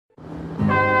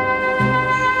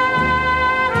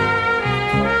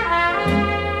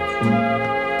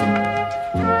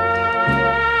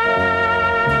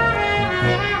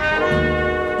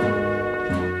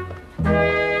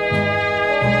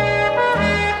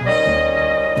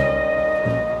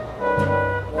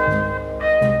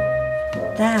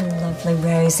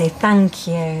Rosie, thank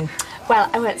you. Well,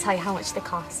 I won't tell you how much they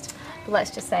cost, but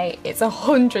let's just say it's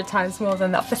 100 times more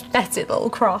than that pathetic little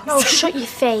cross. Oh, shut your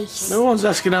face. No one's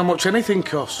asking how much anything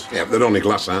costs. Yeah, but they're only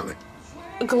glass, aren't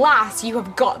they? Glass? You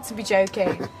have got to be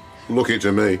joking. Look it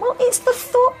to me. Well, it's the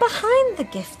thought behind the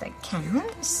gift that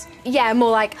counts. Yeah,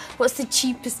 more like, what's the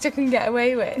cheapest I can get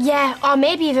away with? Yeah, or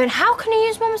maybe even, how can I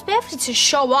use Mum's birthday to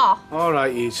show off? All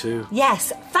right, you two.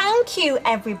 Yes, thank you,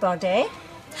 everybody.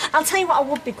 I'll tell you what I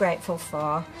would be grateful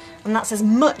for, and that's as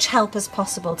much help as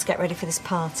possible to get ready for this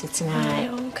party tonight.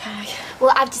 Okay.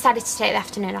 Well, I've decided to take the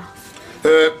afternoon off.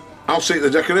 I'll see the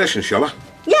decorations, shall I?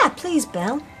 Yeah, please,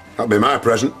 Bill. That'll be my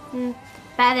present.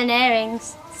 Better than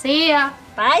earrings. See ya.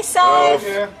 Bye, Soph.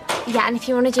 Yeah, and if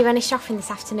you want to do any shopping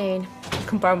this afternoon, you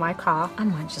can borrow my car. I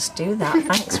might just do that.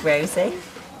 Thanks, Rosie.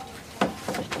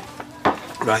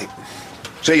 Right.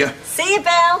 See ya. See you,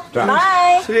 Bill. Ta.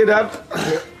 Bye. See you,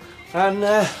 Dad.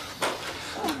 And,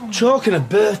 talking of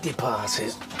birthday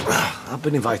parties, I've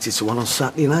been invited to one on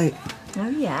Saturday night. Oh,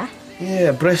 yeah?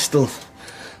 Yeah, Bristol.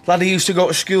 Lad I used to go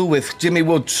to school with, Jimmy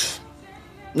Woods.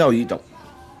 No, you don't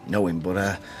know him, but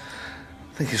I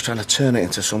think he's trying to turn it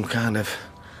into some kind of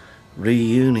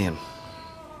reunion.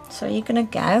 So you're going to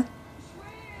go?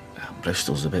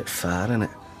 Bristol's a bit far, isn't it?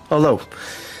 Although, he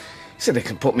said he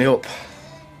can put me up.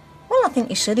 Well, I think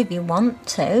you should if you want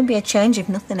to. It'd be a change if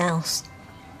nothing else.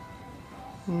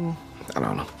 I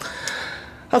don't know.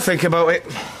 I'll think about it.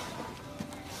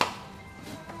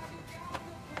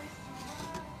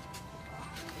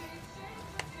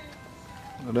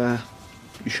 But,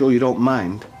 you sure you don't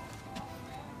mind?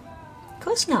 Of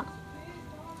course not.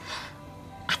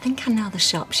 I think I know the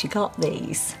shop she got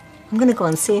these. I'm going to go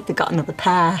and see if they got another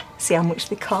pair, see how much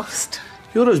they cost.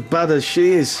 You're as bad as she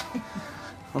is.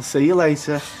 I'll see you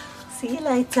later. See you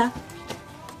later.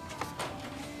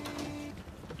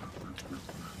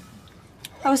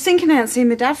 I was thinking I hadn't seen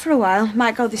my dad for a while.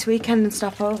 Might go this weekend and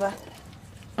stop over.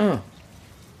 Oh. You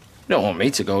don't want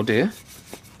me to go, do you?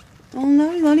 Oh,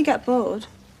 no, you'll only get bored.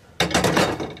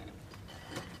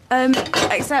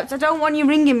 Except I don't want you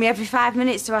ringing me every 5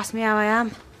 minutes to ask me how I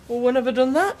am. Well, when have I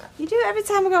done that? You do it every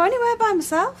time I go anywhere by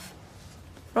myself.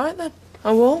 Right then,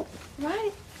 I won't.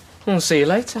 Right. I'll see you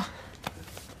later.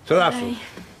 So that's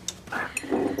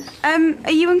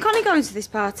Are you and Connie going to this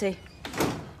party?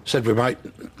 said we might.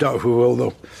 Doubt if we will,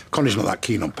 though. Connie's not that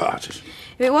keen on parties.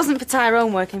 If it wasn't for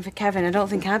Tyrone working for Kevin, I don't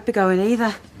think I'd be going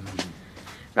either.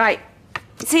 Right.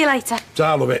 See you later.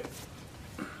 I love it.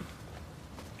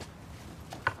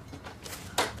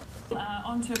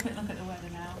 On to a quick look at the weather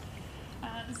now.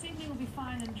 This evening will be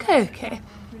fine and Kirky,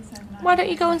 why don't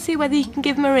you go and see whether you can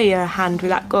give Maria a hand with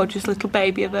that gorgeous little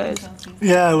baby of hers?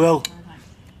 Yeah, I will.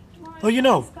 Well, you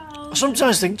know, I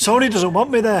sometimes think Tony doesn't want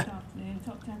me there.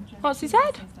 What's he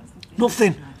said?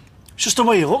 Nothing. It's just the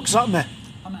way he looks at me.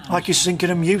 Like he's thinking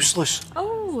I'm useless.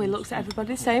 Oh, he looks at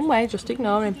everybody the same way, just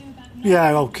ignore him.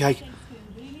 Yeah, OK.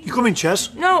 You coming,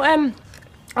 Ches? No,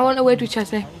 I want a word with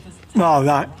Chesney. Oh,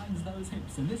 right.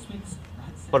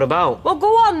 What about? Well, go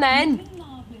on then.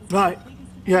 Right.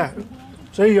 Yeah.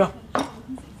 See ya.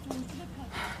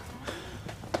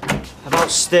 About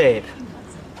Stabe?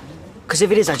 Because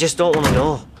if it is, I just don't want to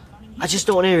know. I just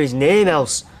don't want to hear his name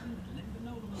else.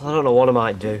 I don't know what I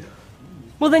might do.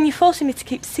 Well, then you're forcing me to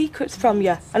keep secrets from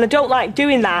you, and I don't like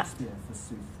doing that.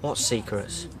 What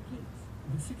secrets?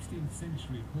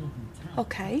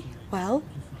 OK, well...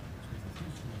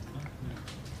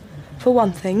 For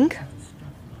one thing,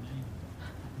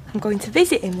 I'm going to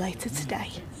visit him later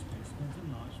today.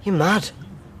 You're mad.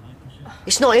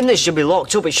 It's not him that should be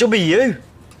locked up, it should be you.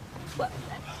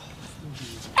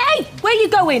 Hey, where are you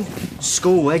going?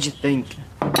 School, where'd you think?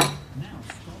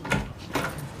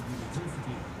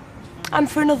 And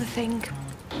for another thing,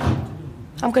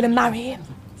 I'm going to marry him.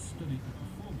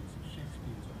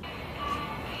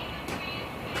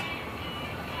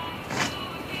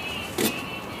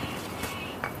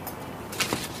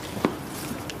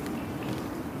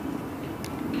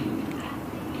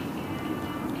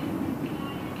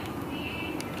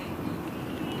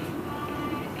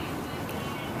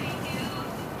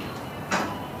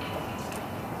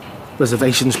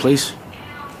 Reservations, please.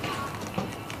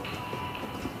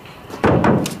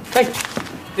 Hey,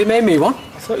 they made me one.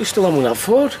 I thought you were still on with that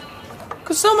Ford.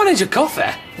 Could someone manage a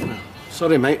coffee?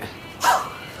 Sorry, mate.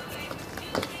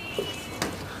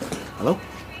 Hello?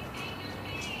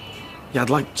 Yeah,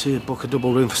 I'd like to book a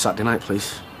double room for Saturday night,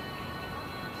 please.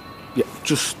 Yeah,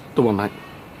 just the one night.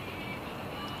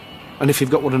 And if you've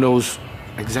got one of those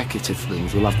executive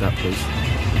rooms, we'll have that, please.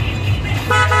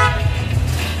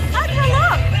 How do I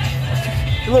look?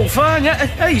 You look fine, yeah?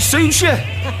 Hey, suits you.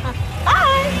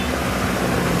 Bye.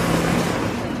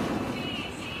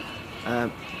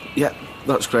 Yeah,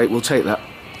 that's great. We'll take that.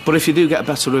 But if you do get a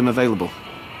better room available,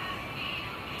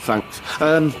 thanks.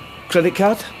 Credit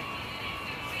card?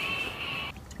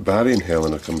 Barry and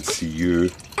Helen are coming to see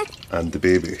you and the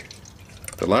baby.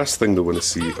 The last thing they want to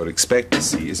see or expect to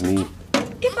see is me.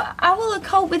 Yeah, but how will I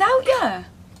cope without you?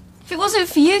 If it wasn't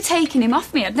for you taking him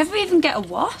off me, I'd never even get a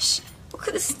wash. Look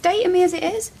at the state of me as it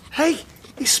is. Hey,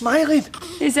 he's smiling.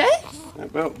 Is it?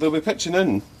 Well, they'll be pitching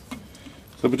in.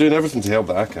 They'll be doing everything to help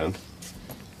that I can.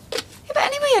 Yeah, but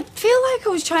anyway, I feel like I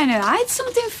was trying to hide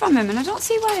something from him, and I don't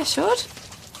see why I should.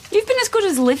 You've been as good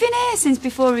as living here since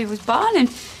before he was born, and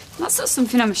that's not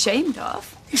something I'm ashamed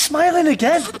of. He's smiling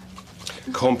again.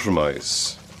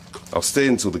 Compromise. I'll stay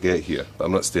until they get here, but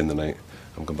I'm not staying the night.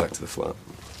 I'm going back to the flat.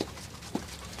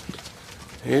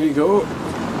 Here you go.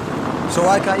 So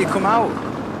why can't you come out?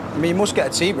 I mean, you must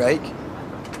get a tea break.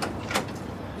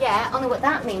 Yeah, only what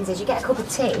that means is you get a cup of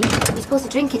tea, you're supposed to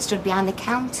drink it stood behind the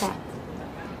counter.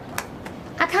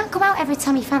 I can't come out every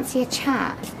time you fancy a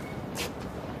chat.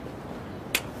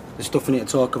 There's stuff we need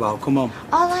to talk about, come on.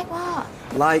 Oh, like what?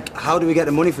 Like, how do we get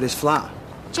the money for this flat?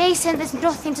 Jason, there's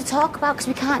nothing to talk about because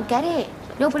we can't get it.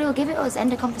 Nobody will give it us.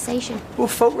 End of conversation. Well,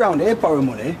 folk round here borrow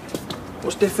money.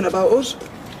 What's different about us?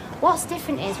 What's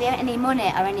different is we haven't any money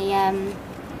or any,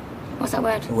 what's that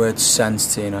word? The word's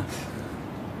sense, Tina.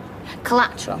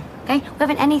 Collateral, okay? We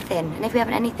haven't anything, and if we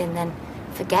haven't anything, then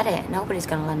forget it. Nobody's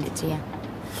going to lend it to you.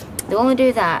 They'll only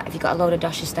do that if you've got a load of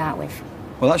dosh to start with.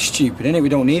 Well, that's stupid, isn't it? We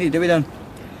don't need it, do we then?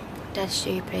 Dead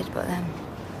stupid, but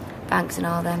banks and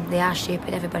all them, they are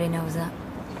stupid. Everybody knows that.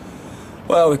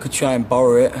 Well, we could try and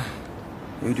borrow it.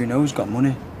 Who do you know's got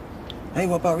money? Hey,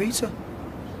 what about Rita?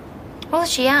 Well,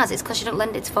 she has. It's because she don't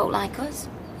lend it to folk like us.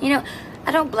 You know,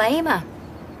 I don't blame her.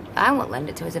 I wouldn't lend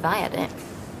it to us if I had it.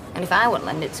 And if I wouldn't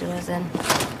lend it to us, then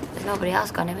there's nobody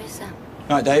else gonna, is there?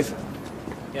 Right, Dave?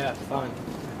 Yeah, fine.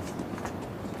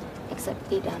 Except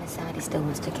deep down inside, he still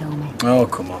wants to kill me. Oh,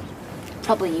 come on.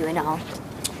 Probably you and all.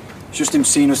 It's just him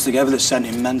seeing us together that sent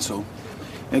him mental.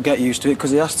 He'll get used to it,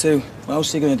 because he has to. What else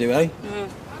is he going to do, eh?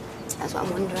 That's what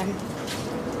I'm wondering.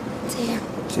 See ya.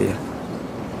 See ya.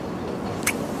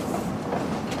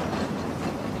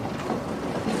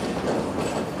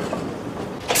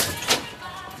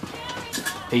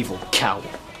 Evil cow.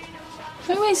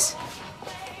 Who is?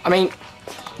 I mean,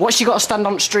 what's she got to stand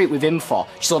on the street with him for?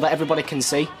 So that everybody can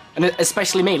see? And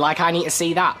especially me, like I need to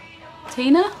see that.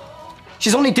 Tina?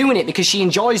 She's only doing it because she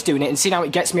enjoys doing it and seeing how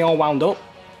it gets me all wound up.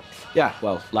 Yeah,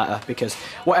 well, let her, because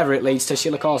whatever it leads to,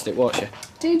 she'll have caused it, won't she?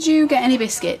 Did you get any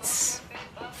biscuits?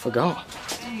 Forgot.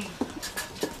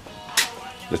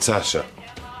 Natasha,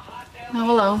 Oh,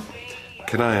 hello.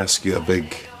 can I ask you a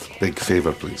big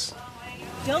favour, please?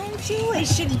 Don't you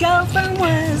wish your girlfriend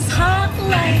was hot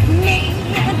like me?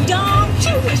 Don't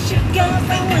you wish your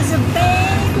girlfriend was a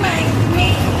babe like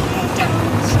me?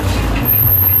 Don't you?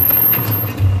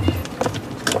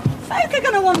 Folk are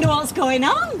gonna wonder what's going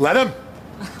on. Let him.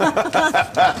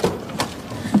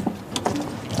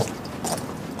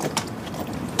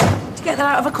 Did you get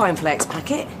that out of a cornflakes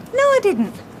packet? No, I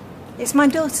didn't. It's my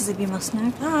daughter's, if you must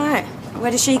know. All right.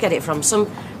 Where does she get it from? Some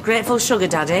grateful sugar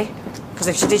daddy? Because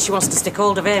if she did, she wants to stick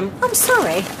hold of him. I'm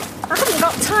sorry. I haven't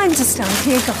got time to stand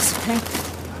here gossiping.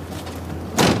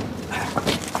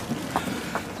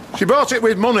 She bought it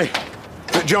with money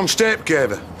that John Stape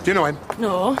gave her. Do you know him?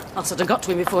 No, I said I got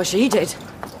to him before she did.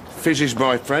 Fizzy's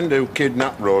boyfriend who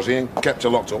kidnapped Rosie and kept her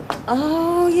locked up.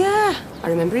 Oh, yeah. I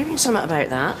remember hearing something about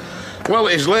that. Well,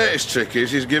 his latest trick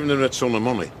is he's given her a ton of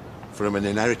money from an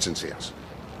inheritance he has.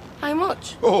 How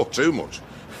much? Oh, too much.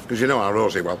 Because you know how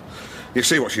Rosie, well, you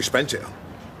see what she spent it on.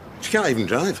 She can't even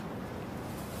drive.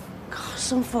 God,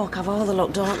 some folk have all the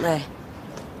luck, don't they?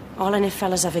 All any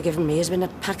fella's ever given me has been a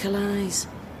pack of lies.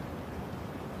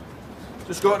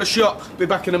 Just go to the shop. Be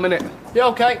back in a minute. You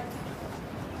okay?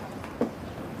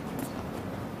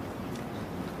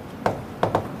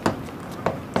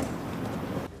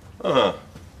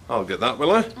 I'll get that,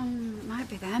 will I? Might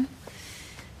be them.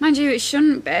 Mind you, it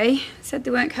shouldn't be. Said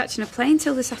they weren't catching a plane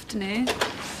till this afternoon.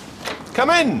 Come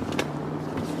in!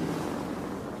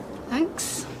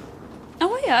 Thanks.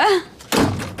 Oh, yeah?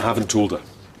 I haven't told her.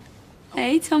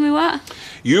 Hey, tell me what?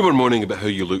 You were moaning about how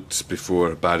you looked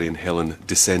before Barry and Helen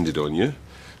descended on you.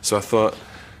 So I thought,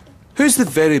 who's the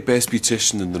very best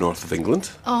beautician in the north of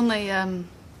England? Only,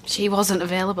 she wasn't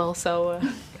available, so,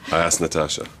 I asked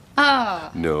Natasha.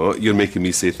 Ah. No, you're making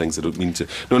me say things I don't mean to.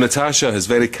 No, Natasha has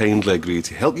very kindly agreed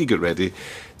to help you get ready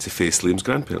to face Liam's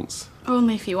grandparents.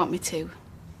 Only if you want me to.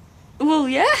 Well,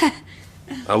 yeah.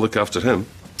 I'll look after him.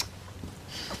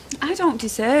 I don't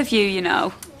deserve you, you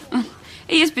know.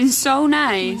 He has been so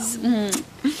nice.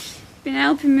 Been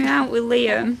helping me out with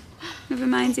Liam. Never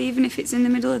mind, even if it's in the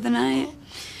middle of the night.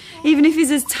 Even if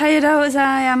he's as tired out as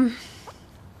I am.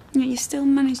 You still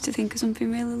manage to think of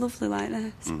something really lovely like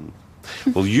this.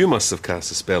 Well, you must have cast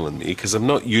a spell on me, because I'm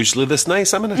not usually this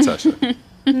nice, am I, Natasha?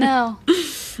 No.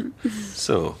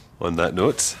 So, on that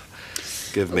note,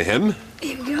 give me him.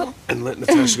 Here we go. And let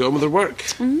Natasha go on with her work.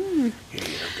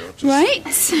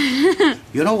 Right.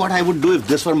 You know what I would do if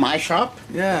this were my shop?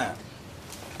 Yeah.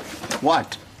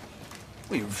 What?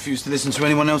 Well, you refuse to listen to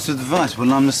anyone else's advice.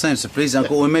 Well, I'm the same, so please don't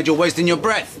call me made you're wasting your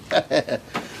breath.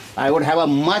 I would have a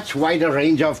much wider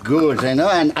range of goods, you know,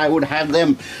 and I would have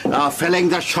them filling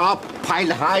the shop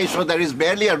piled high so there is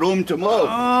barely a room to move.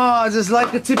 Oh, just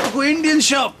like a typical Indian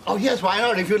shop. Oh, yes, why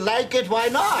not? If you like it, why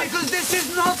not? Because this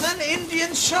is not an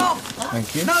Indian shop.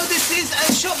 Thank you. No, this is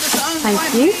a shop that's owned Thank by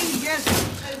you. me. Yes,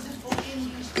 this is for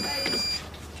Indian states.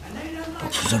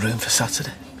 There's a room for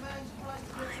Saturday.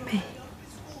 Maybe.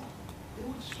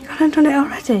 You haven't done it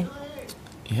already?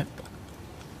 Yep.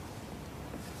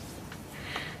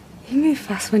 You move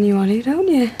fast when you want to, don't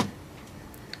you?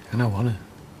 And I want to.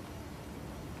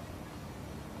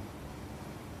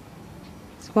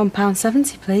 It's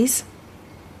 £1.70, please.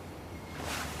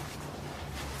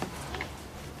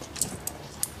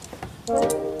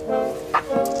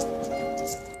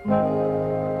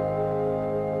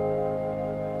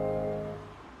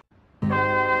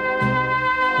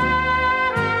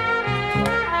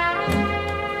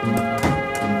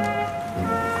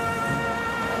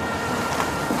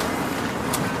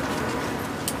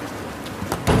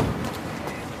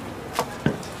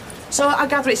 So I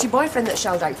gather it's your boyfriend that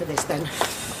shelled out for this, then?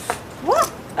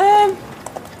 What?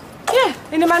 Yeah,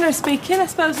 in a manner of speaking, I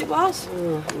suppose it was.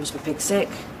 He must be pig sick.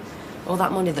 All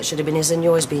that money that should have been his and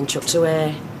yours being chucked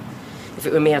away. If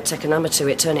it were me, I'd take an hammer to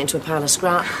it, turn it into a pile of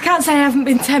scrap. Can't say I haven't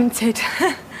been tempted.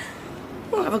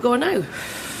 Well, have a go now.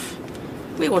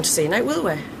 We want to see you out, will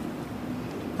we?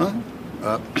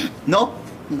 Huh? No.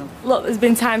 No. Look, there's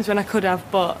been times when I could have,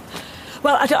 but...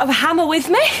 Well, I don't have a hammer with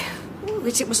me. Well,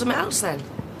 it was something else, then.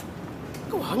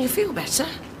 Go on, you feel better.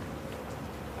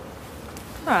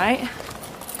 All right.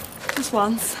 Just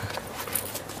once.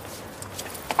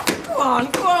 Go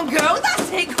on, girl. That's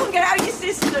it. Go and get out of your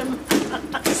system.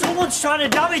 Someone's trying to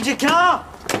damage your car.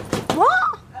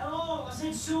 What? Hello, I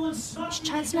said someone's smashed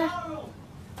Chesney. your car.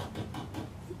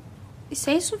 You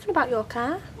say something about your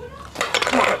car? Oh,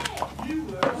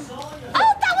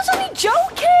 that was only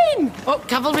joking! Oh,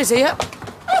 cavalry's here.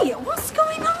 Hey, what's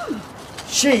going on?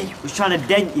 She was trying to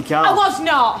dent your car. I was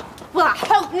not. Well, I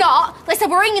hope not. They said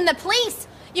we're ringing the police.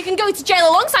 You can go to jail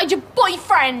alongside your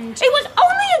boyfriend. It was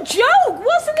only a joke,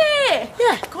 wasn't it?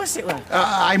 Yeah, of course it was.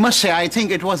 I must say, I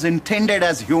think it was intended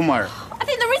as humor. I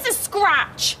think there is a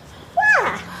scratch.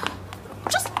 Where?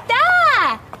 Just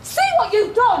there. See what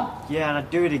you've done. Yeah, and I'd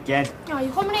do it again. Oh,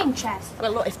 you're coming in, Chess.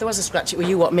 Well, look, if there was a scratch, it were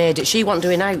you what made it. She wasn't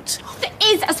doing out. There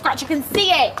is a scratch. I can see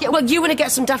it. Yeah, well, you want to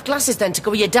get some daft glasses then to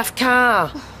go with your daft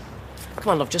car.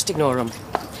 Come on, love, just ignore them.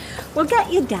 We'll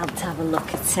get your dad to have a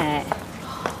look at it.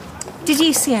 Did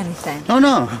you see anything?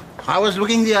 No. I was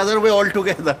looking the other way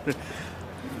altogether.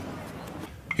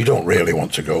 You don't really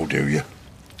want to go, do you?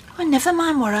 Well, never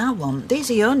mind what I want. These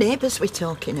are your neighbours we're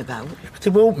talking about. But they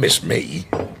won't miss me.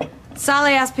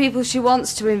 Sally has people she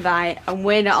wants to invite, and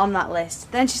we're not on that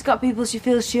list. Then she's got people she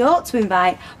feels she ought to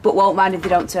invite, but won't mind if they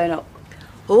don't turn up.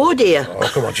 Oh, dear. Oh,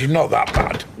 come on, she's not that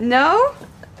bad. No?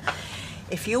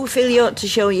 If you feel you ought to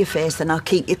show your face, then I'll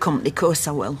keep you company, of course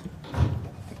I will.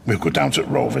 We'll go down to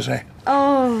Rovers, eh?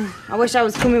 Oh, I wish I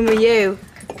was coming with you.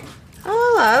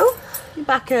 Oh, hello. You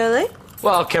back early?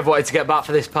 Well, Kev wanted to get back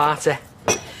for this party.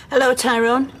 Hello,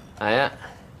 Tyrone. Hiya.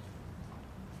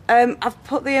 I've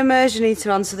put the immersion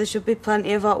heater on, so there should be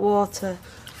plenty of hot water.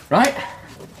 Right.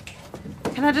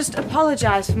 Can I just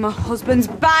apologise for my husband's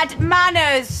bad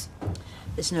manners?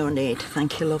 There's no need,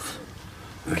 thank you, love.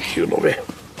 Thank you, lovey.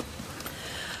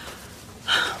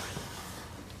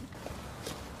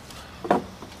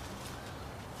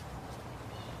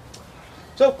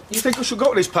 So, you think I should go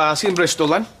to this party in Bristol,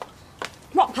 then?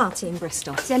 What party in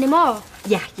Bristol? Is there any more?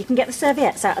 Yeah, you can get the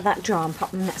serviettes out of that drawer and pop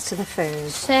them next to the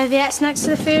food. Serviettes next to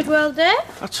the food will do.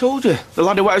 I told you, the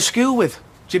lad I went to school with,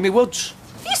 Jimmy Woods.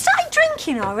 Have you started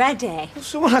drinking already?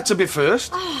 Someone had to be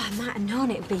first. Oh, I might have known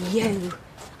it'd be you.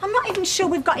 I'm not even sure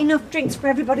we've got enough drinks for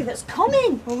everybody that's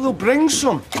coming. Well, they'll bring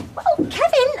some. Well,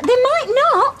 Kevin, they might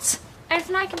not.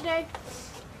 Anything I can do?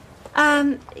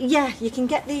 Yeah, you can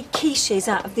get the quiches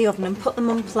out of the oven and put them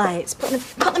on plates.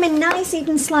 Cut them in nice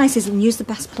even slices and use the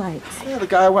best plates. Yeah, the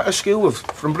guy I went to school with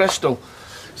from Bristol.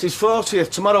 It's his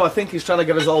 40th. Tomorrow, I think he's trying to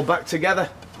get us all back together.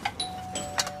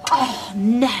 Oh,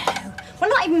 no. We're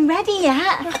not even ready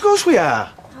yet. Of course we are.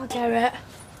 I'll do it.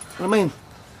 I mean,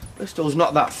 Bristol's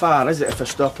not that far, is it, if I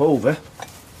stop over?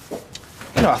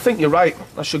 You know, I think you're right.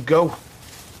 I should go.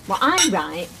 Well, I'm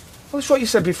right. Well, that's what you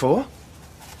said before.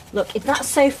 Look, if that's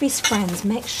Sophie's friends,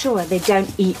 make sure they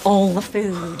don't eat all the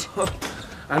food.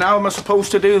 And how am I supposed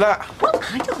to do that? Well,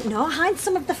 I don't know. Hide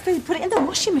some of the food, put it in the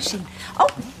washing machine. Oh,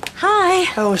 hi.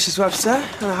 Hello, Mrs. Webster,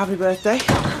 and a happy birthday.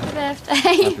 Happy birthday.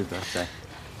 Happy birthday.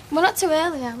 We're not too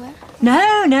early, are we?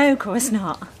 No, of course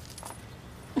not.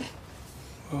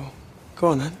 Well, go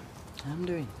on then. I'm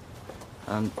doing.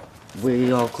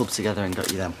 We all clubbed together and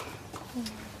got you them.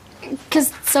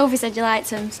 Because Sophie said you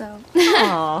liked him, so...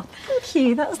 Oh, thank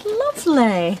you. That was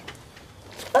lovely.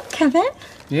 Look, Kevin.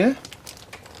 Yeah?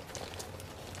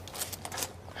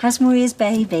 How's Maria's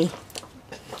baby?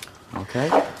 Okay.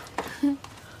 Why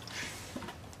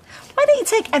don't you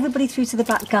take everybody through to the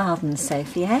back garden,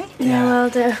 Sophie, eh? Yeah, well,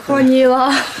 do. Go on, you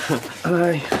lot.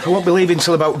 I won't be leaving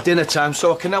till about dinner time,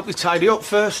 so I can help you tidy up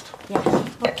first. Yeah.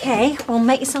 OK, well,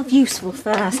 make yourself useful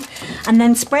first. And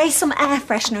then spray some air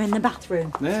freshener in the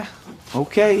bathroom. Yeah,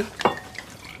 OK.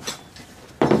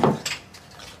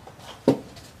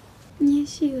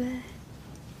 Yes, you were.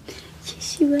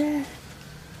 Yes, you were.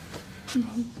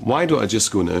 Why don't I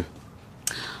just go now?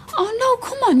 Oh, no,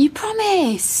 come on, you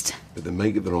promised. But they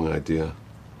might get the wrong idea.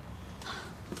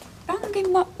 Wrong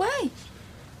in what way?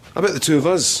 About the two of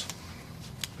us.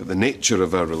 About the nature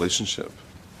of our relationship.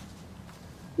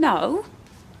 No.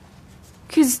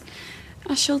 Because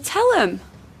I shall tell him.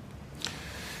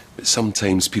 But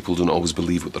sometimes people don't always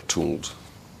believe what they're told.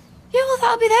 Yeah, well,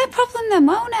 that'll be their problem then,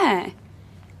 won't it?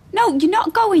 No, you're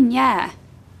not going, yeah.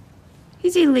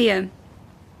 Is he, Liam?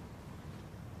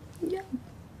 Yeah.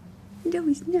 No,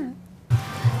 he's not.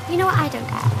 You know what I don't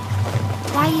get?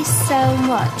 Why is so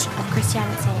much of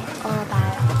Christianity all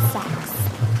about sex?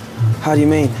 How do you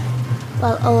mean?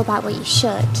 Well, all about what you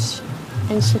should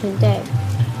and shouldn't do.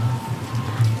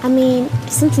 I mean,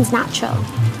 if something's natural,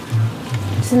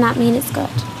 doesn't that mean it's good?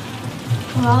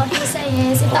 Well, all I can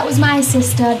say is, if that was my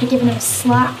sister, I'd be giving her a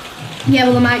slap. Yeah,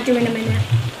 well, I might do in a minute.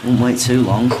 Won't wait too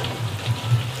long.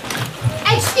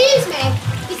 Excuse me,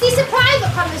 is this a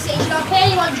private conversation or can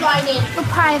anyone join in? We're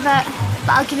private,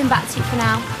 but I'll give him back to you for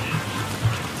now.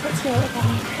 Talk to you later,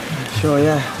 Benny. Sure,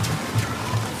 yeah.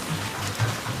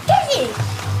 Get you!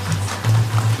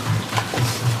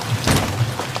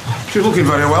 She's looking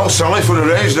very well, Sally, for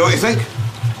her age, don't you think?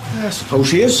 I suppose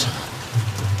she is.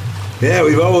 Yeah,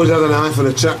 we've always had an eye for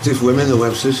attractive women, the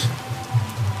Websters.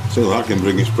 Still, that can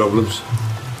bring us problems.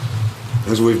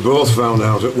 As we've both found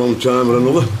out at one time or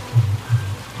another.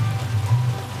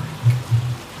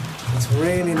 It's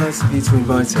really nice of you to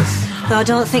invite us. Though I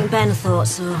don't think Ben thought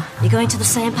so. You're going to the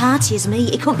same party as me.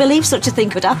 He couldn't believe such a thing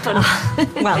could happen.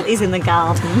 Well, he's in the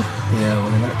garden. Yeah,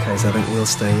 well, in that case, I think we'll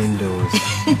stay indoors.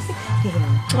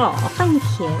 Oh, thank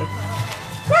you.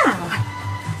 Now,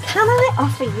 can I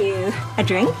offer you a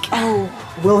drink? Oh,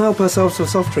 we'll help ourselves to a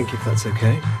soft drink if that's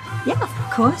okay. Yeah, of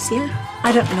course, yeah.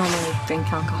 I don't normally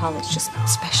drink alcohol, it's just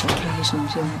special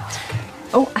occasions, you know.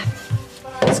 Oh,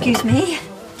 excuse me.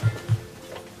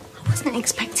 I wasn't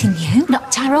expecting you. No,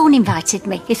 Tyrone invited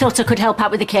me. He thought I could help out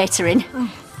with the catering. Oh,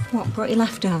 what, brought you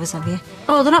leftovers, have you?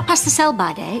 Oh, they're not past the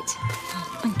sell-by date.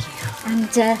 Oh, thank you.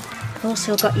 And I've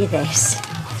also got you this.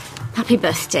 Happy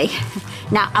birthday.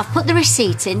 Now, I've put the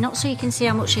receipt in, not so you can see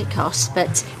how much it costs,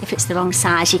 but if it's the wrong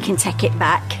size, you can take it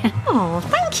back. Oh,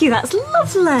 thank you, that's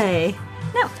lovely.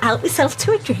 Now, help yourself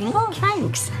to a drink. Oh,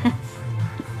 thanks.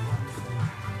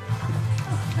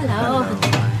 Hello.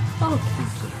 Oh,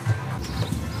 thank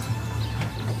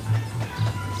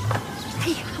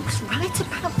you. Hey, I was right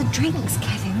about the drinks,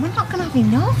 Kevin. We're not going to have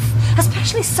enough,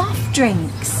 especially soft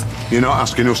drinks. You're not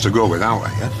asking us to go without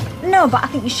it, yeah? No, but I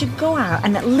think you should go out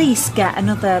and at least get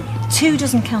another 2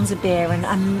 dozen cans of beer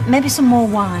and maybe some more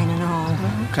wine and all.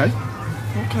 OK.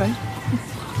 OK.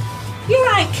 You're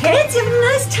right, kids. You having a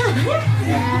nice time?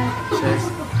 Yeah. Cheers.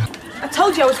 I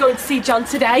told you I was going to see John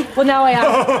today. Well, now I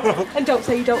am. And don't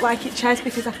say you don't like it, Ches,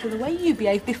 because after the way you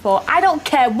behaved before, I don't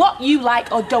care what you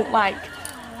like or don't like.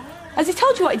 Has he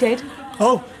told you what he did?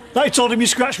 Oh, they told him you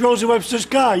scratched Rosie Webster's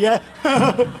car, yeah?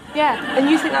 Yeah, and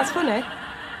you think that's funny?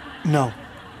 No.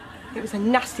 It was a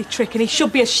nasty trick and he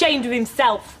should be ashamed of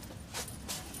himself.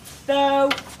 Though,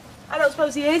 I don't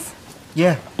suppose he is.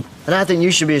 Yeah, and I think you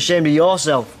should be ashamed of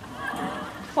yourself.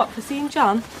 What, for seeing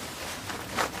John?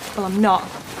 Well, I'm not.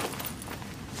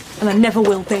 And I never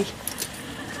will be.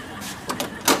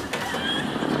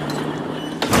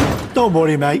 Don't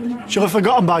worry, mate. She'll have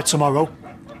forgotten by tomorrow.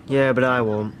 Yeah, but I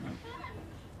won't.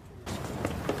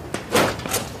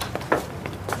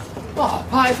 Oh,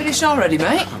 party finished already,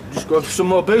 mate? Just go for some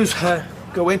more booze.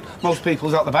 Go in. Most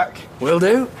people's out the back. Will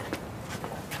do.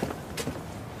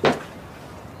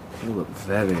 You look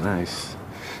very nice.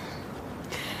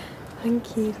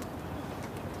 Thank you.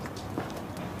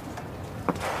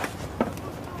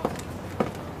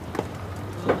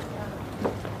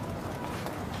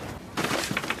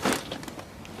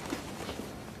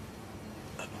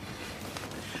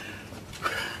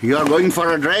 You are going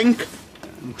for a drink?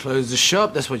 Close the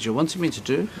shop, that's what you wanted me to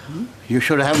do. You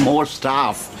should have more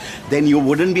staff. Then you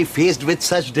wouldn't be faced with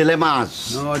such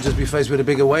dilemmas. No, I'd just be faced with a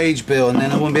bigger wage bill and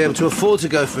then I wouldn't be able to afford to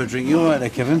go for a drink. You all right there,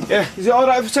 Kevin? Yeah, is it all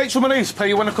right if I take some of these? Pay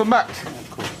you when I come back?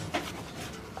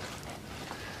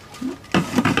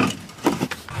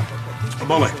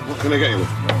 Molly, what can I get you?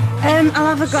 I'll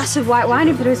have a glass of white wine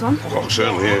if there is one. Oh,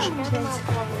 certainly is.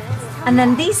 And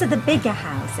then these are the bigger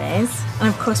houses. And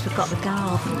of course we've got the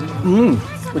garden.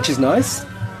 Which is nice,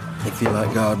 if you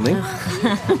like gardening.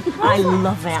 I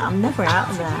love it. I'm never out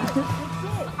of there.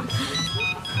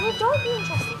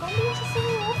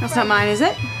 That's not mine, is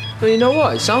it? Well, you know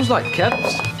what? It sounds like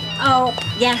Kev's. Oh,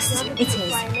 yes, it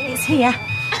is. It's here.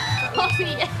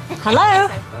 Hello?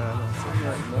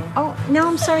 Oh, no,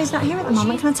 I'm sorry, he's not here at the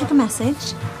moment. Can I take a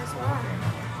message?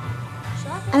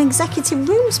 An executive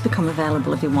room's become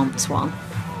available if he wants one.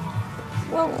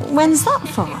 Well, when's that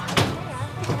for?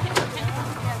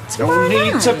 Don't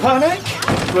need to panic.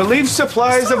 Relief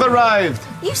supplies have arrived.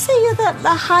 You say you're at the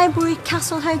Highbury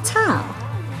Castle Hotel?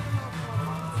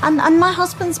 And my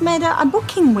husband's made a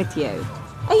booking with you.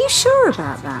 Are you sure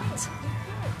about that?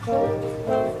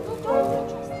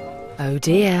 Oh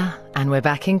dear, and we're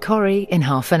back in Corrie in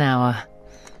half an hour.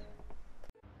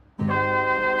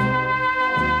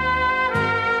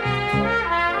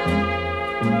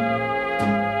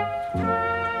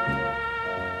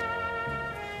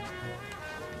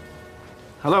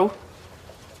 Hello?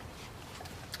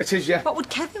 It is, yeah. What would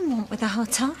Kevin want with a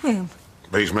hotel room?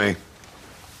 Beats me.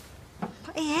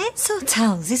 But he hates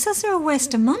hotels. He says they're a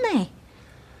waste of money.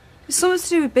 It's something to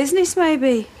do with business,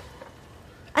 maybe.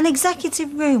 An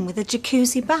executive room with a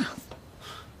jacuzzi bath.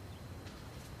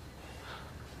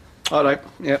 All right,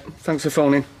 yeah, thanks for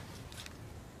phoning.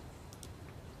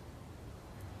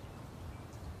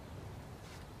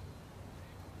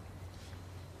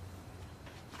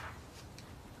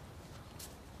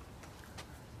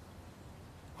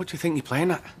 What do you think you're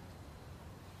playing at?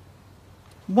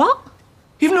 What?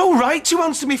 You've no right to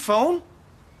answer me phone.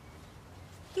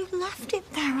 You left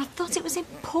it there. I thought it was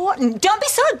important. Don't be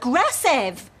so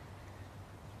aggressive.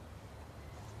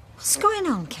 What's going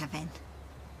on, Kevin?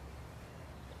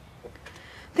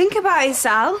 Think about it,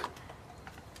 Sal.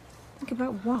 Think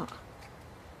about what?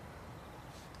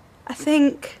 I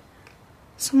think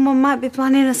someone might be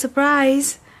planning a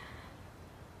surprise.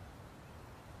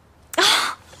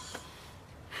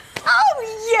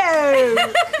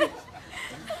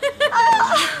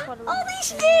 All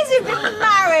these years we've been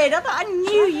married. I thought I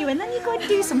knew you, and then you go and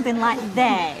do something like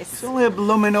this. It's only a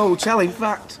blooming hotel, in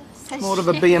fact. More of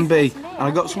a B&B. And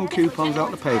I got some coupons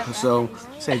out the paper, so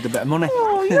saved a bit of money.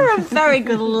 Oh, you're a very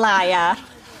good liar.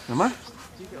 Am I? All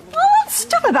that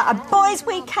stuff about a boys'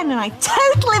 weekend, and I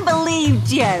totally believed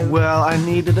you. Well, I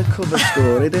needed a cover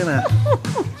story, didn't I?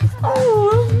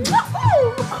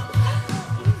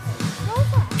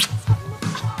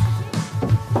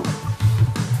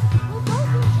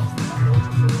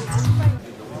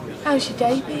 How's your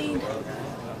day been?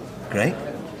 Great.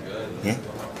 Yeah,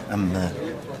 I'm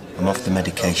off the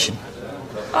medication.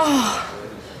 Oh,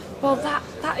 well,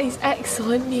 that is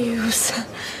excellent news.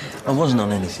 I wasn't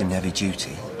on anything heavy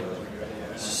duty.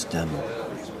 It's just,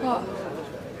 What?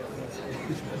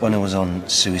 when I was on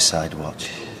suicide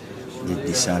watch, they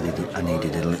decided I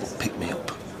needed a little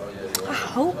pick-me-up. I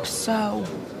hope so.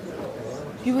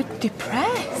 You were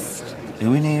depressed.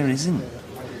 Who in here isn't?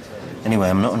 Anyway,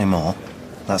 I'm not anymore.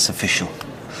 That's official.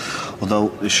 Although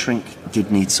the shrink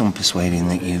did need some persuading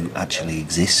that you actually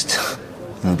exist.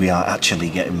 And we are actually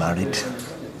getting married.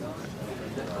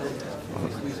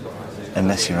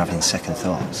 Unless you're having second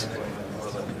thoughts.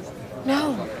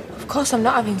 No, of course I'm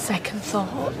not having second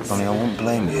thoughts. Only I won't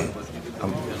blame you.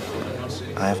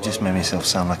 I have just made myself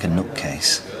sound like a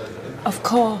nutcase. Of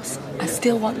course, I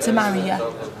still want to marry you.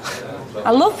 I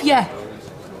love you.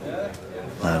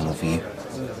 I love you.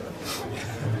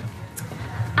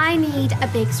 I need a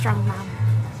big, strong man.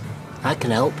 I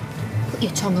can help. Put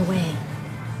your tongue away.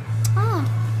 Oh,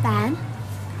 Ben.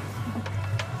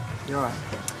 You all right?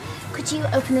 Could you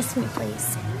open this for me,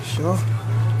 please? Sure.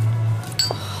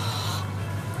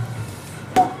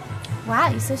 Wow,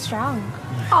 you're so strong.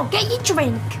 Oh, get your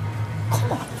drink.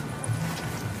 Come on.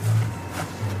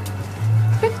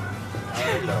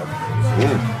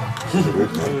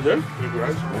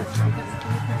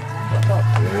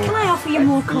 Can I offer you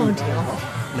more cordial?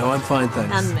 No, I'm fine,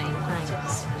 thanks. And me,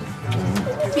 thanks.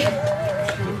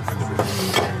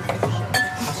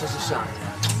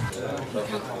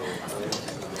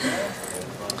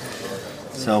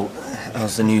 So,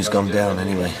 how's the news gone down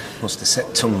anyway? Must have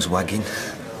set tongues wagging.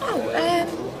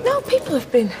 Oh, no, people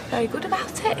have been very good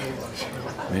about it.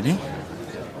 Really?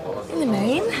 In the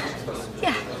main,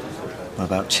 yeah. What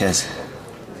about Ches?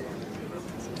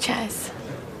 Ches.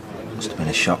 Must have been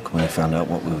a shock when he found out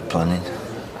what we were planning.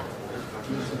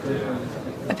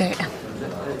 A bit,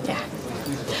 yeah.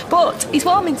 But he's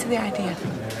warming to the idea.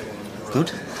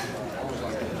 Good.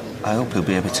 I hope he'll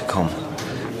be able to come.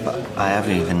 But I have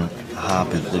even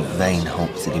harboured the vain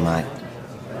hope that he might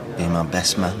be my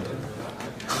best man.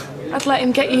 I'd let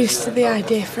him get used to the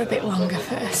idea for a bit longer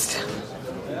first.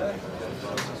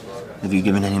 Have you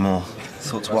given any more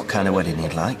thought to what kind of wedding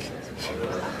he'd like?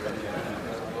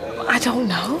 I don't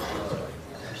know.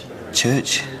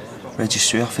 Church?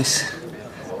 Registry office?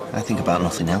 I think about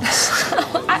nothing else.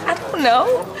 I don't know.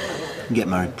 You can get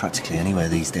married practically anywhere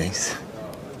these days.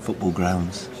 Football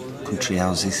grounds, country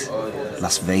houses,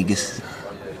 Las Vegas.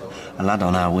 A lad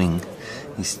on our wing,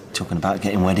 he's talking about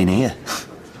getting wedding here.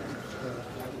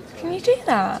 Can you do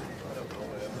that?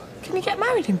 Can you get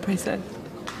married in prison?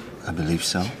 I believe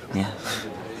so, yeah.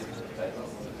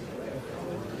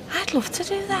 I'd love to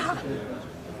do that.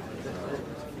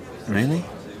 Really?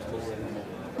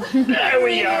 There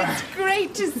we are. It's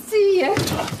great to see you.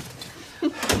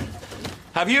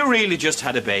 Have you really just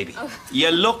had a baby?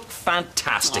 You look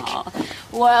fantastic.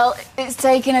 Well, it's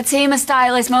taken a team of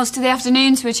stylists most of the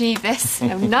afternoon to achieve this.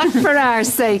 No, not for our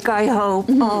sake, I hope.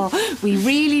 Oh, we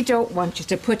really don't want you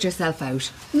to put yourself out.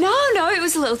 No, it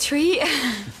was a little treat.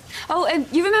 Oh,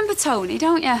 you remember Tony,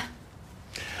 don't you?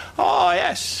 Oh,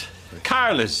 yes.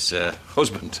 Carla's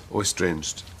husband. Oh,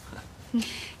 estranged.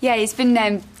 Yeah, he's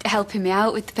been helping me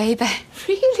out with the baby.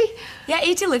 Really? Yeah,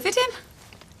 he delivered him.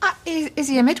 Is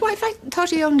he a midwife? I thought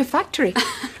he owned a factory.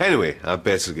 Anyway, I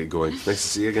better get going. Nice to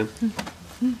see you again.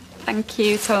 Thank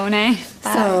you, Tony.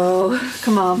 Bye. So,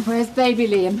 come on, where's baby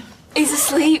Liam? He's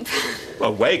asleep.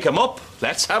 Well, wake him up.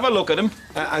 Let's have a look at him.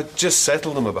 I just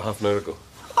settled him about half an hour ago.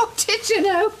 Oh, did you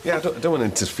know? Yeah, I don't want to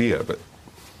interfere, but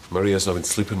Maria's not been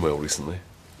sleeping well recently.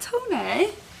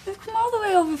 Tony, they've come all the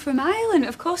way over from Ireland.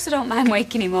 Of course I don't mind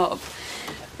waking him up.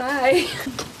 Bye.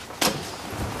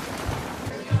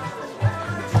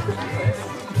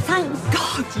 Thank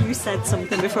God you said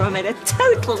something before I made a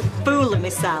total fool of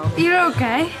myself. You're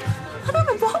okay? I don't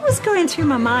know what was going through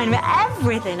my mind with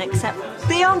everything except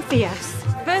the obvious.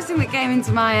 First thing that came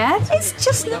into my head. It's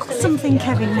just not something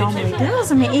Kevin normally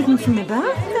does, even for my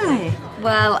birthday.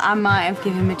 Well, I might have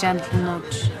given him a gentle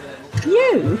nudge.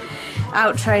 You?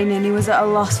 Out training, he was at a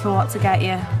loss for what to get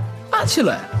you.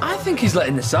 Actually, I think he's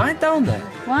letting the side down there.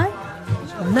 Why?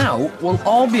 And now we'll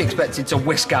all be expected to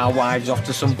whisk our wives off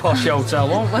to some posh hotel,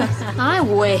 won't we? I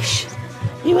wish.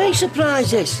 You ain't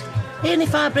surprises. Even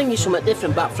if I bring you something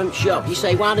different back from shop, you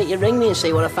say, why don't you ring me and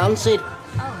see what I fancied?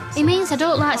 It means I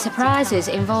don't like surprises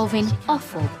involving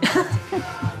offal.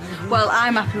 Well,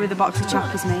 I'm happy with a box of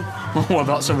choppers, me. Well,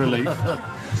 that's a relief.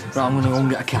 Right, I'm going to go and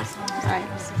get a cab. Right.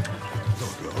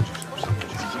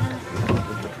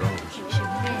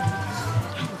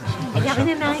 Are you having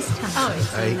a nice time?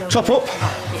 Hey, top up.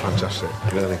 Fantastic.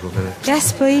 Really good, really.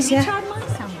 Yes, please, yeah. Tried my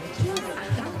sandwich.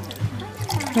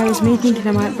 That was me thinking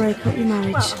I might break up your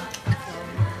marriage.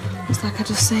 It's like I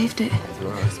just saved it.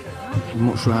 I'd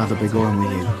much rather be going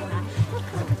with you.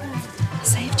 I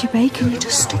saved your bacon, you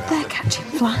just stood there catching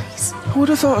flies. I would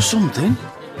have thought of something.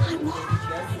 Like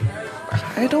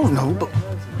what? I don't know, but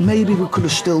maybe we could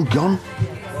have still gone.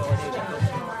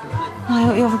 Well, I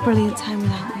hope you have a brilliant time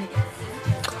without me.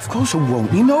 Of course I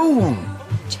won't. You know I won't.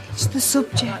 Change the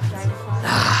subject.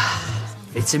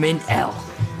 It's him in hell.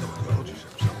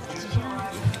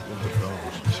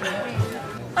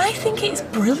 I think it's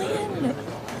brilliant.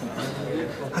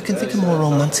 I can think of more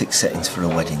romantic settings for a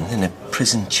wedding than a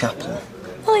prison chapel.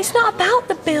 Well, it's not about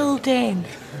the building.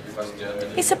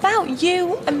 It's about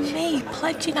you and me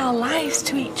pledging our lives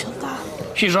to each other.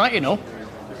 She's right, you know.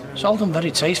 It's all done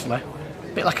very tastefully.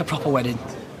 A bit like a proper wedding.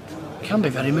 Can be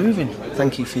very moving.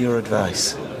 Thank you for your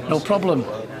advice. No problem.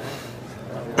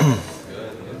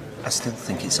 I still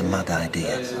think it's a mad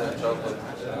idea.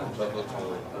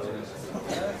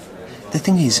 The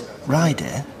thing is,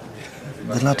 Ryder,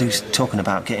 the lad who's talking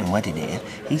about getting wedding here,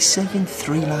 he's serving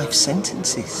 3 life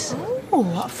sentences. Oh,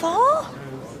 what for?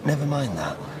 Never mind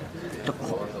that. Look,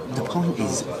 the point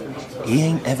is, he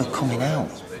ain't ever coming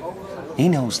out. He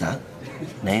knows that.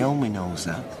 Naomi knows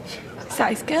that. Is that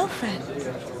his girlfriend?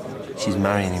 She's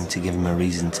marrying him to give him a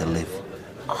reason to live.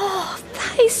 Oh,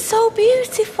 that is so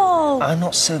beautiful. I'm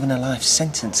not serving a life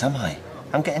sentence, am I?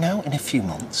 I'm getting out in a few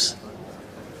months.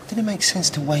 Didn't it make sense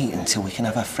to wait until we can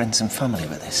have our friends and family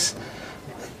with us?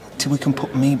 Till we can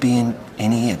put me being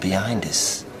in here behind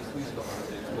us?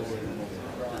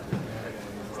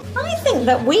 I think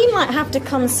that we might have to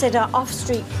consider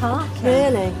off-street parking.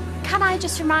 Really? Can I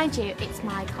just remind you, it's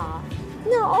my car.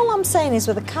 No, all I'm saying is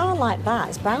with a car like that,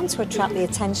 it's bound to attract the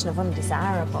attention of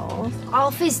undesirables.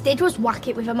 All Fizz did was whack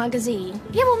it with a magazine.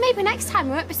 Yeah, well, maybe next time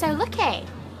we won't be so lucky.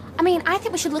 I mean, I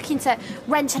think we should look into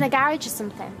renting a garage or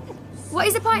something. What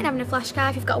is the point in having a flash car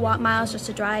if you've got to walk miles just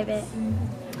to drive it?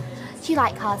 Do you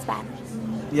like cars, Ben?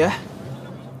 Yeah,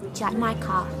 Do you like my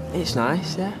car? it's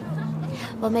nice, yeah.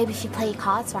 Well, maybe if you play your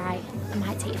cards right, I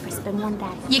might take you for a spin one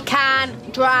day. You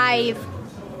can't drive.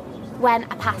 When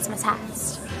I pass my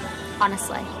test,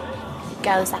 honestly, it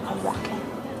goes like a rocket.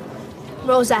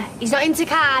 Rosa, he's not into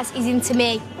cars, he's into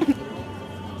me.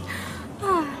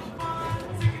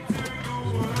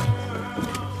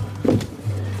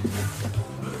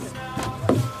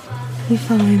 You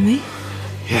following me?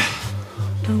 Yeah.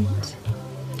 Don't.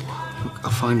 Look,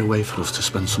 I'll find a way for us to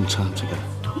spend some time together.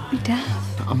 Don't be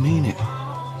daft. I mean it.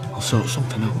 I'll sort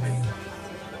something out.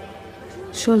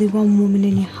 Surely one woman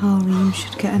in your harem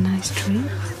should get a nice treat.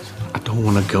 I don't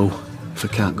want to go if I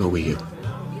can't go with you.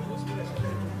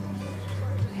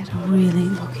 We had a really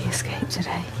lucky escape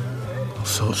today. I'll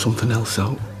sort something else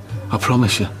out. I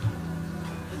promise you.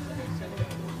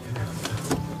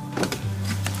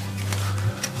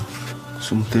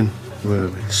 Something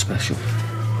really special.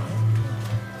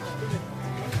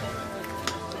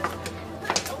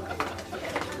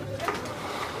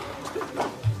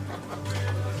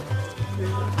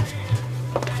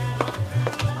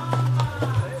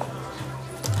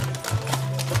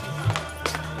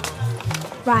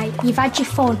 Right, you've had your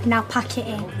fun, now pack it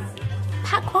in.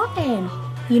 Pack what in?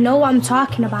 You know what I'm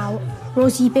talking about.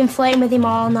 Rosie, you've been flirting with him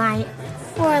all night.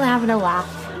 We're only having a laugh.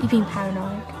 You've been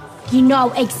paranoid. You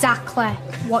know exactly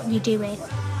what you're doing.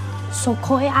 So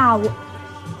cut it out,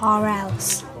 or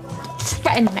else.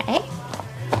 Threaten me?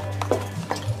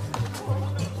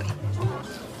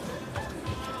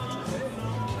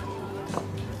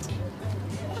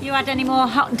 You had any more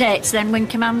hot dates then, Wing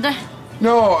Commander?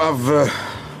 No, I've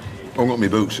hung up my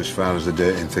boots as far as the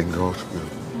dating thing goes.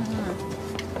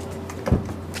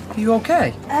 Are you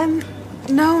okay?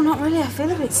 No, not really. I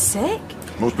feel a bit sick.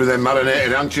 Must be them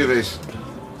marinated anchovies.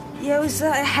 Yeah, it was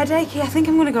a headachy. I think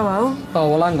I'm going to go home. Oh,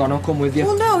 well, hang on, I'll come with you.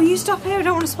 Well, no, you stop here. I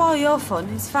don't want to spoil your fun.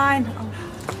 It's fine.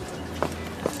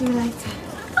 See you later.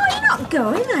 Oh, you're not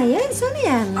going, are you? It's only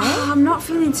early. Oh, I'm not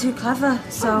feeling too clever,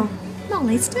 so...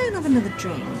 Molly, stay and have another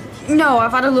drink. No,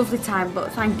 I've had a lovely time,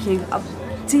 but thank you. I'll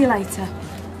see you later.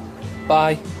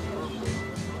 Bye.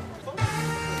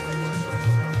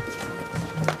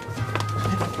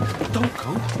 Don't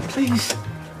go, please.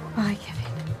 Bye, Kevin.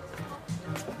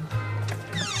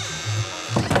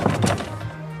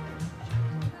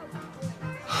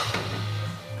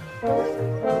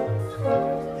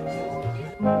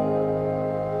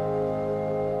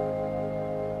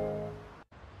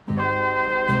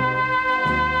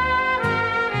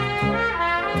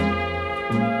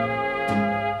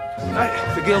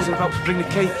 Right, the girls are about to bring the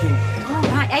cake in. All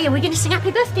right, hey, are we going to sing happy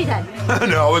birthday then?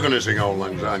 No, we're going to sing Old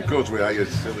Lang Syne. Of course we are, you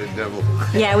silly devil.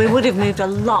 Yeah, we would have moved a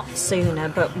lot sooner,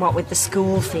 but what with the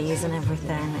school fees and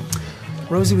everything.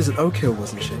 Rosie was at Oak Hill,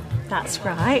 wasn't she? That's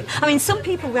right. I mean, some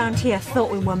people around here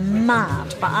thought we were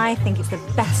mad, but I think it's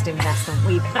the best investment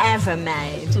we've ever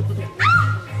made.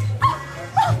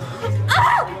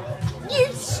 You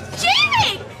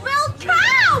stupid little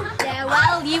cow! Yeah,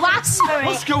 well, you asked for it.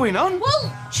 What's going on?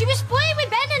 Well, she was playing with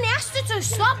Ben and he asked her to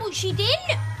stop, but she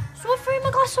didn't. So I threw him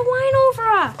a glass of wine over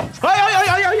her.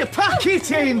 Hey, pack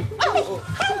it in!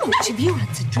 How much have you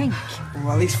had to drink?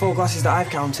 Well, at least 4 glasses that I've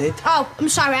counted. Oh, I'm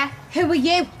sorry. Who are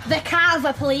you? The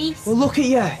Carver police? Well, look at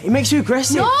you. It makes you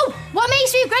aggressive. No! What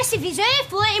makes me aggressive is her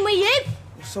flirting with you.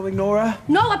 So ignore her?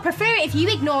 No, I prefer it if you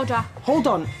ignored her. Hold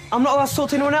on. I'm not allowed to talk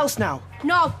to anyone else now.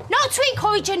 No, not to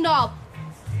encourage her, no.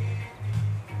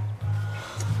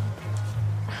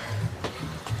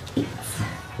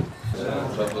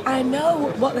 I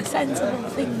know what the sensible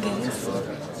thing is,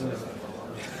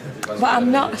 but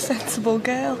I'm not a sensible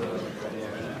girl.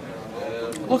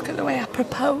 Look at the way I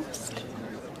proposed.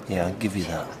 Yeah, I'll give you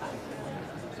that.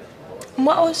 And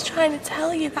what I was trying to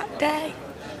tell you that day,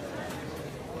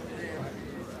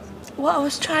 what I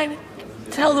was trying to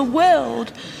tell the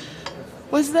world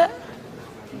was that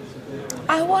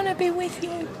I want to be with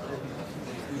you.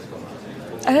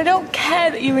 And I don't care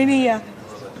that you're in here.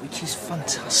 Which is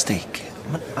fantastic.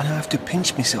 And I have to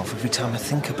pinch myself every time I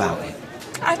think about it.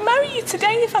 I'd marry you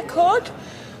today if I could.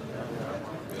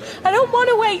 I don't want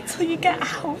to wait till you get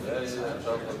out.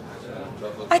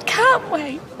 I can't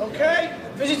wait. OK,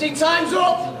 visiting time's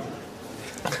up.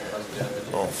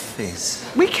 Oh, Fizz.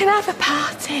 We can have a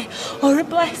party or a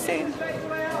blessing.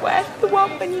 Whatever you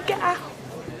want when you get out.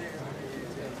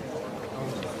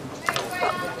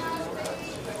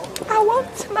 I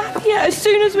want to marry you as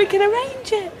soon as we can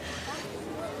arrange it.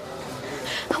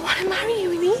 I want to marry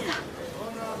you in here.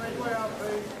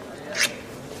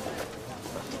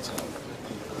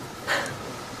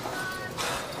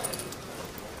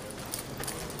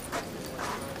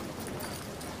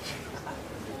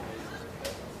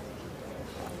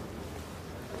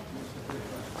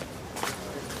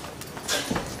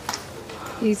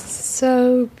 He's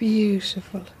so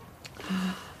beautiful.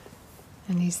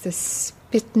 And he's the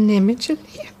spitting image of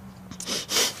you.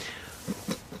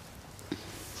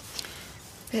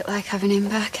 Bit like having him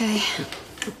back, eh?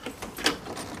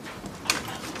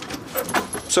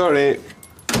 Sorry.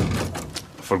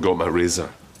 I forgot my razor.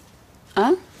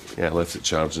 Oh? Yeah, I left it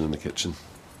charging in the kitchen.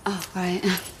 Oh, right.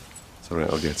 It's all right,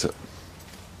 I'll get it.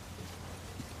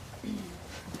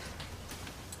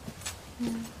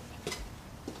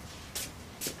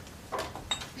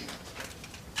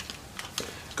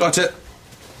 Got it.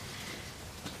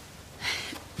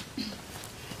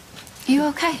 Are you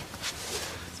okay?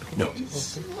 No.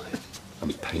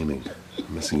 I'm pining.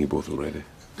 I'm missing you both already.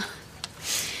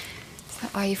 Is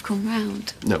that why you've come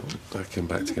round? No, I came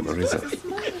back to get my razor.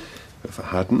 If I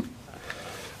hadn't,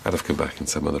 I'd have come back in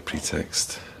some other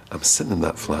pretext. I'm sitting in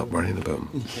that flat worrying about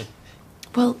him.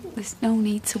 Well, there's no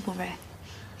need to worry.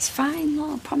 It's fine,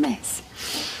 no, I promise.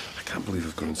 I can't believe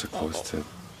I've grown so close to...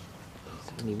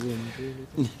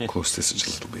 close to such a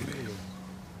little baby.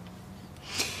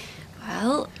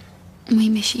 Well, we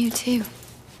miss you too.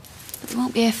 But we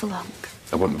won't be here for long.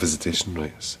 I want visitation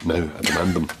rights. Now, I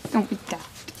demand them. Don't be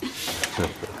daft.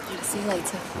 See you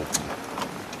later.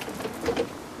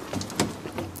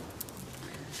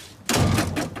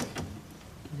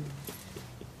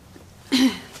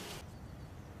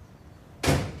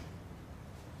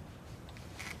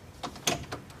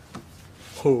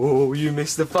 Oh, you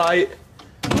missed the fight.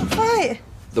 What fight?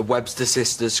 The Webster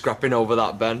sisters scrapping over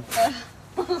that Ben.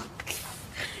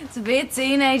 To be a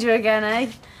teenager again,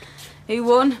 eh? Who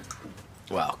won?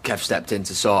 Well, Kev stepped in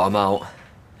to sort him out.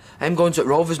 I'm going to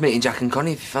Rovers meeting Jack and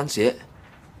Connie if you fancy it.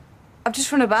 I've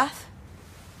just run a bath.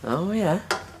 Oh, yeah?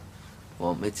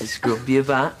 Want me to scrub your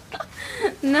back?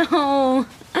 No.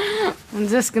 I'm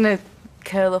just gonna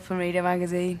curl up and read a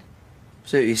magazine.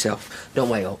 Suit yourself. Don't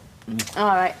wake up. All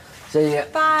right. See ya.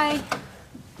 Bye.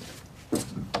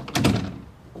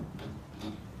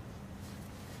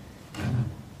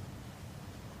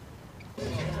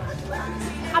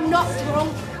 I'm not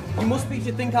drunk. You must be if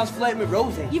you think I was flirting with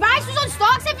Rosie. Your eyes was on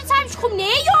stalks every time she come near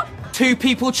you. Two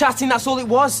people chatting, that's all it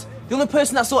was. The only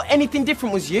person that saw anything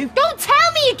different was you. Don't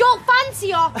tell me you don't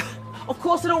fancy her. Of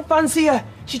course I don't fancy her.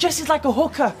 She dresses like a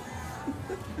hooker.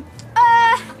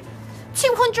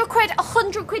 200 quid,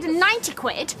 100 quid and 90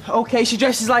 quid. OK, she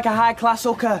dresses like a high-class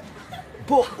hooker.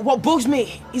 But what bugs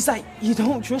me is that you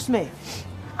don't trust me.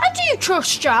 I do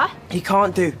trust you. You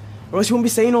can't do, or else you wouldn't be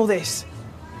saying all this.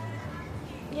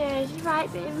 Yeah, you're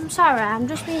right, babe. I'm sorry, I'm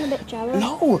just being a bit jealous.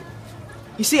 No.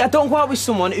 You see, I don't go out with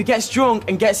someone who gets drunk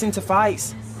and gets into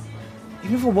fights.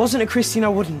 Even if I wasn't a Christian, I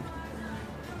wouldn't.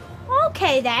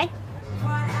 OK, then.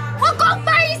 Well, go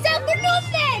buy yourself a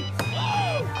nothing!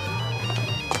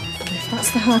 If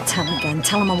that's the hotel again,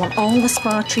 tell them I want all the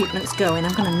spa treatments going.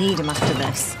 I'm going to need them after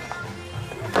this.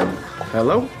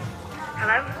 Hello?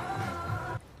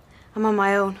 Hello? I'm on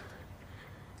my own.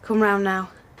 Come round now.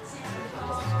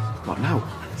 What now?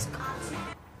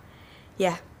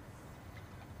 Yeah.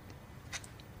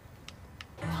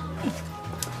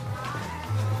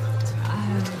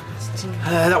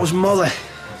 That was Molly.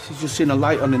 She's just seen a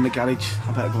light on in the garage.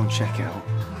 I better go and check it out.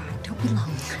 Don't be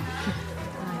long.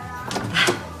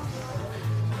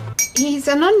 He's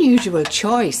an unusual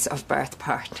choice of birth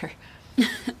partner.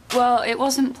 Well, it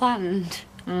wasn't planned.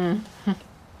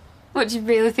 What, do you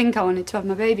really think I wanted to have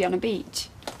my baby on a beach?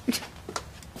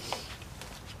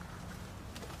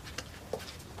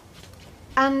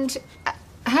 And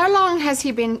how long has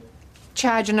he been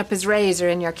charging up his razor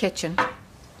in your kitchen?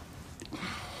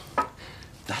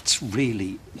 That's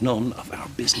really none of our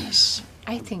business.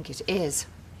 I think it is.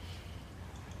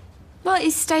 Well,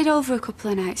 he's stayed over a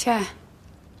couple of nights, yeah.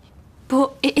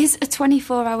 But it is a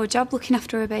 24-hour job looking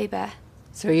after a baby.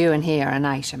 So you and he are an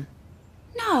item?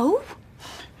 No.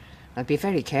 Well, be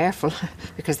very careful,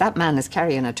 because that man is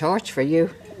carrying a torch for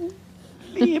you.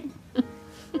 Liam.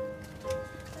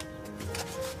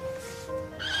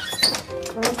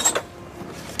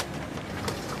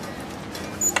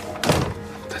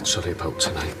 Sorry about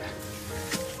tonight.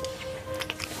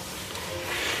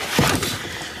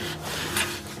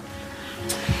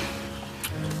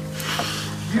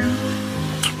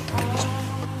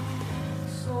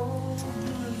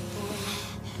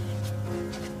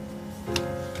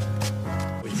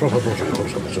 Proper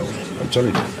I'm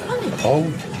telling you.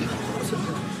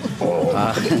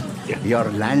 Your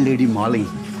landlady Molly,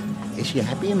 is she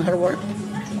happy in her work?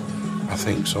 I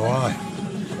think so, aye.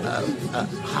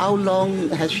 How long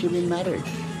has she been married?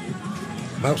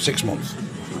 About 6 months.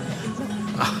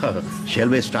 Shall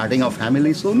we starting a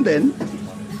family soon then?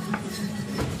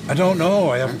 I don't know,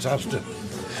 I haven't asked her.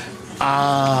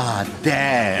 Ah,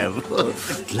 there.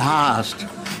 At last.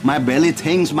 My belly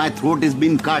thinks my throat has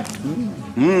been cut.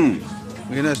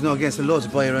 You know it's not against the law to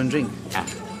buy your own drink.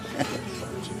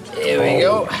 Here we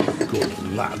go.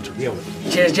 Good lad.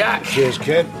 Cheers, Jack. Cheers,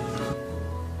 kid.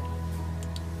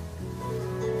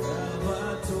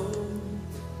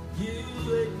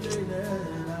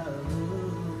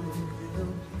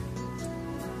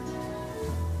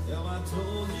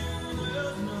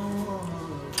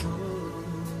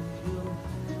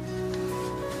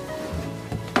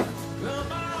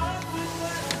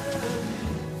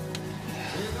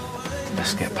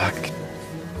 Let's get back.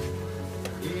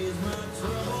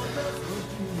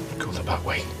 Go the back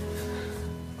way.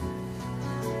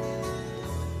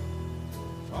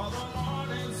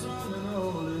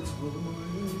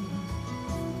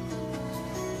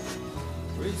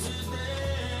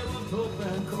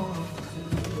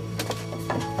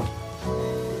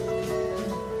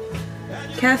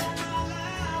 Kev?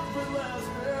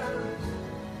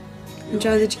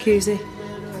 Enjoy the jacuzzi.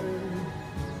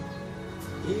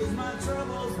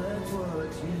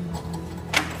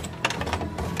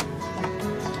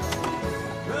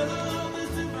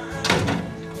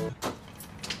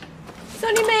 It's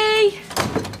only me.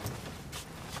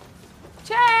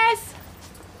 Cheers.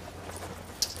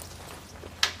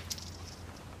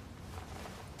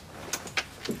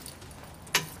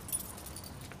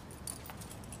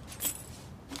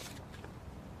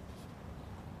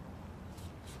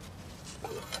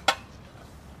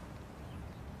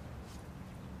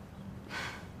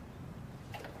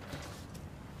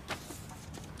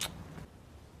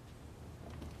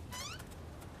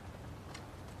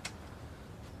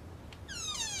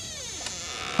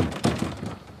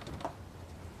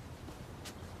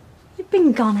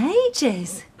 Been gone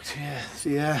ages.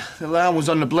 Yeah, the alarm was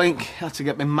on the blink. Had to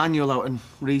get my manual out and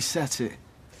reset it. Do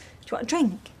you want a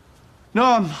drink? No,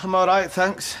 I'm all right,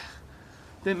 thanks.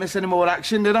 Didn't miss any more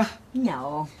action, did I?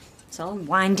 No. It's all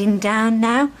winding down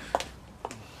now.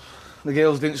 The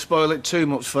girls didn't spoil it too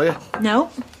much for you?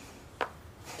 No.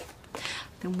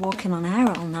 Been walking on air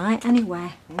all night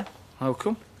anyway. How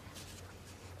come?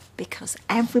 Because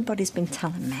everybody's been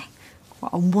telling me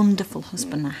what a wonderful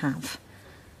husband I have.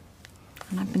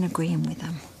 And I've been agreeing with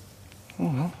them.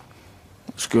 Oh, well,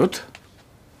 that's good.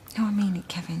 No, I mean it,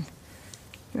 Kevin.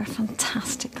 You're a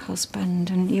fantastic husband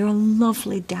and you're a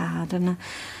lovely dad and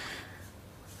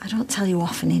I don't tell you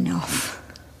often enough.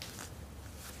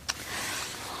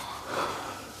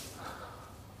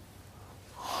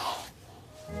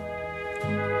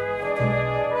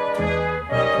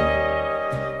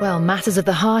 Well, matters of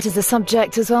the heart is the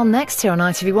subject as well next here on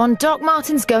ITV1. Doc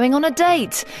Martens going on a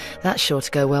date. That's sure to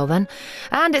go well then.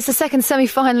 And it's the second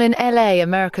semi-final in LA,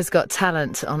 America's Got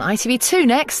Talent, on ITV2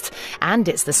 next. And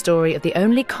it's the story of the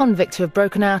only convict to have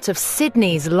broken out of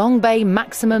Sydney's Long Bay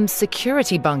maximum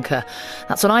security bunker.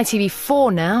 That's on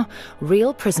ITV4 now.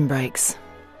 Real prison breaks.